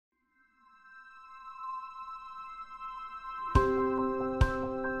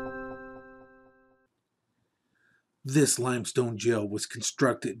This limestone jail was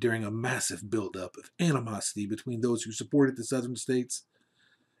constructed during a massive buildup of animosity between those who supported the southern states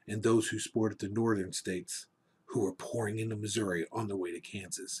and those who supported the northern states, who were pouring into Missouri on their way to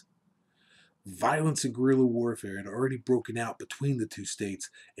Kansas. Violence and guerrilla warfare had already broken out between the two states,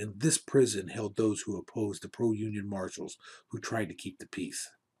 and this prison held those who opposed the pro-Union marshals who tried to keep the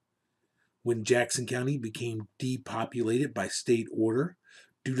peace. When Jackson County became depopulated by state order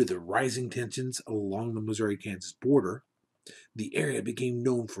due to the rising tensions along the Missouri-Kansas border, the area became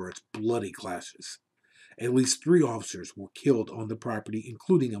known for its bloody clashes. At least 3 officers were killed on the property,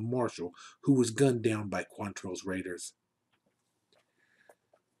 including a marshal who was gunned down by Quantrill's raiders.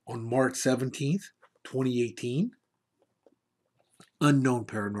 On March 17th, 2018, Unknown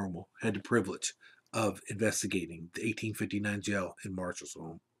Paranormal had the privilege of investigating the 1859 jail in Marshall's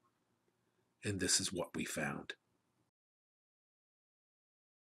home. And this is what we found.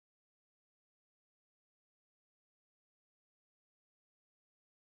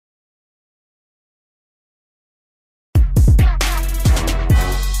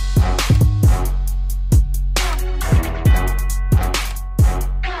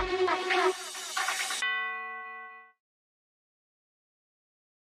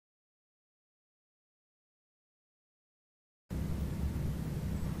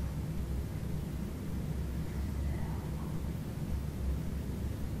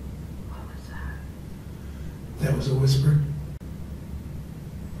 That was a whisper.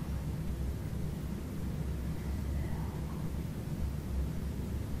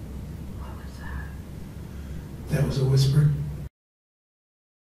 What was that? That was a whisper.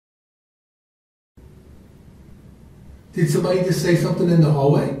 Did somebody just say something in the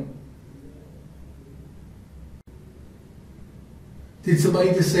hallway? Did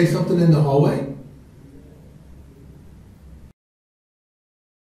somebody just say something in the hallway?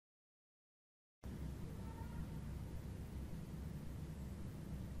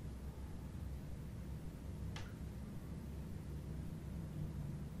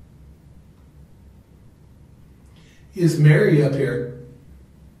 Is Mary up here?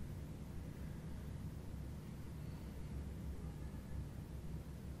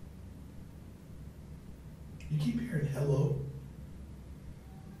 You keep hearing hello.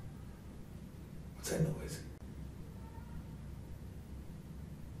 What's that noise?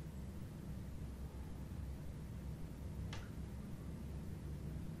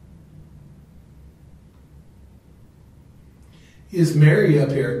 Is Mary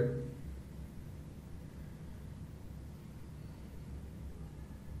up here?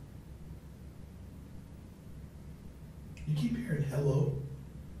 You keep hearing hello.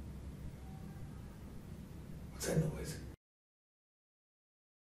 What's that noise?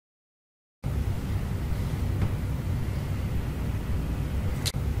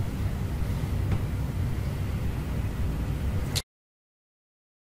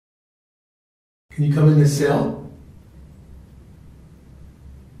 Can you come in this cell?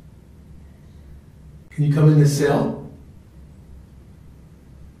 Can you come in this cell?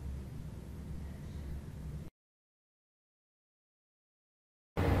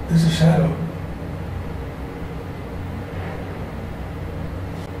 There's a shadow.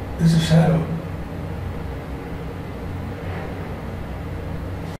 There's a shadow.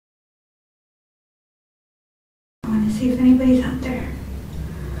 I want to see if anybody's out there.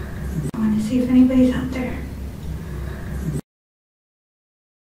 I want to see if anybody's out there.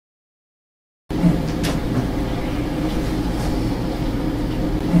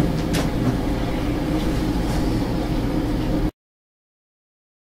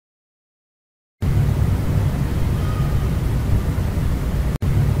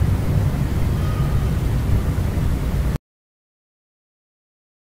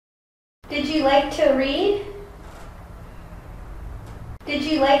 Did you like to read? Did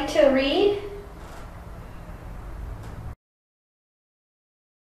you like to read?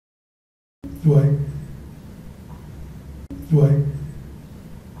 What? What?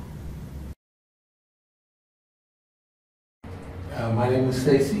 My name is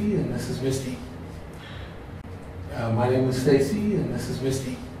Stacy, and this is Misty. My name is Stacy, and this is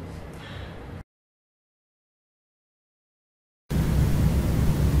Misty.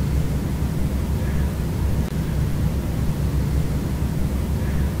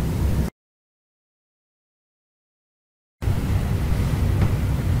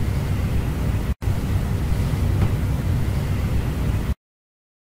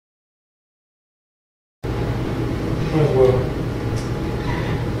 Well.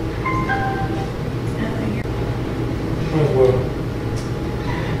 Well.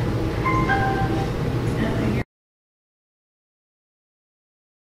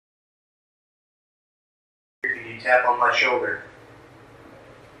 tap on my shoulder?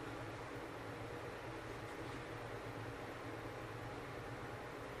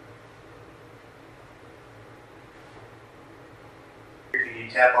 Can you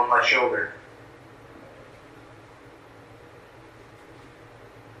tap on my shoulder?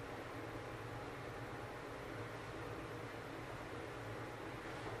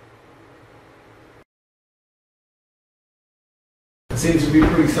 It seems to be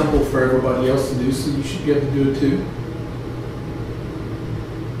pretty simple for everybody else to do, so you should be able to do it too.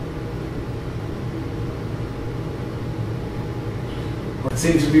 It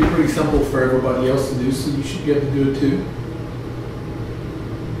seems to be pretty simple for everybody else to do, so you should be able to do it too.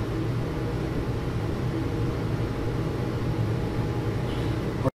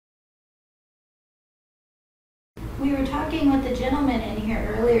 We were talking with the gentleman in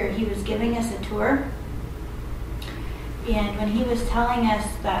here earlier. He was giving us a tour. And when he was telling us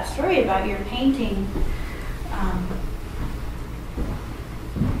that story about your painting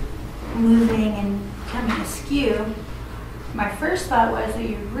moving and becoming askew, my first thought was that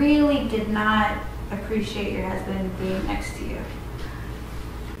you really did not appreciate your husband being next to you.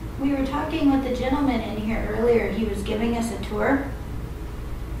 We were talking with the gentleman in here earlier. He was giving us a tour.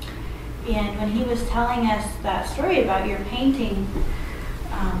 And when he was telling us that story about your painting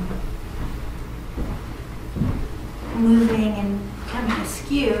moving and becoming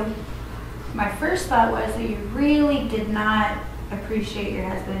askew, my first thought was that you really did not appreciate your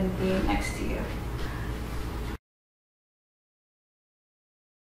husband being next to you.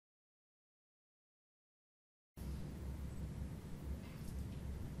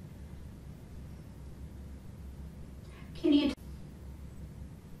 Can you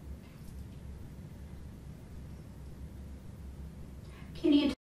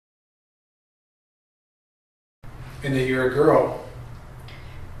And that you're a girl.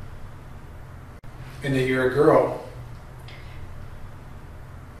 And that you're a girl.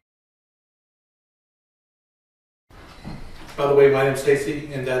 By the way, my name's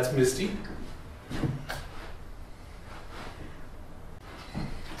Stacy, and that's Misty.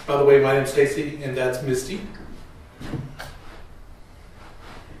 By the way, my name's Stacy, and that's Misty.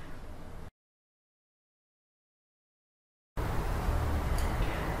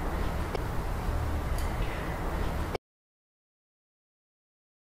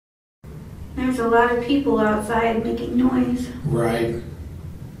 There's a lot of people outside making noise. Right.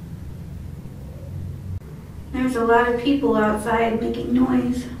 There's a lot of people outside making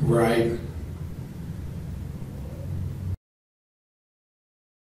noise. Right.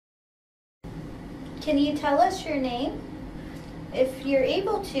 Can you tell us your name? If you're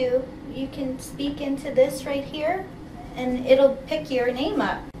able to, you can speak into this right here and it'll pick your name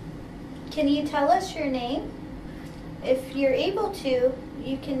up. Can you tell us your name? If you're able to,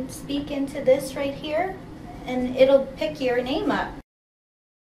 you can speak into this right here and it'll pick your name up.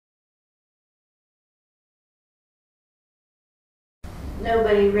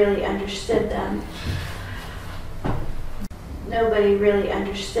 Nobody really understood them. Nobody really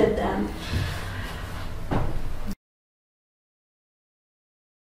understood them.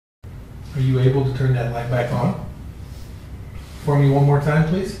 Are you able to turn that light back on? For me one more time,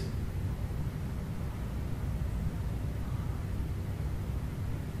 please.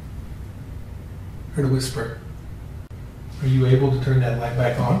 Heard a whisper. Are you able to turn that light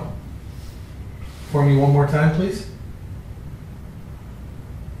back on? For me one more time, please.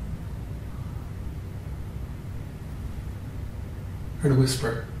 Heard a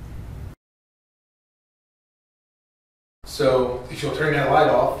whisper. So, if you'll turn that light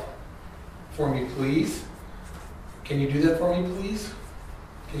off for me, please. Can you do that for me, please?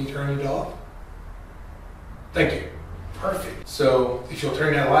 Can you turn it off? Thank you. Perfect. So, if you'll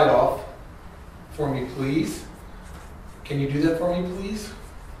turn that light off for me, please. Can you do that for me, please?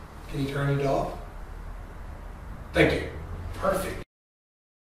 Can you turn it off? Thank you. Perfect.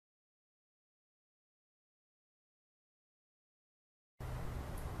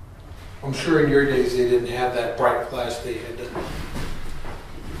 I'm sure in your days they didn't have that bright flash. They had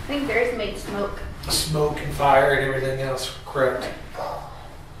I think theirs made smoke. smoke and fire and everything else, correct?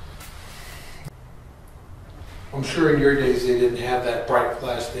 I'm sure in your days they didn't have that bright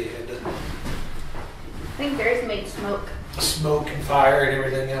flash. They had I think theirs made smoke. smoke and fire and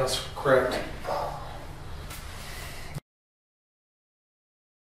everything else, correct?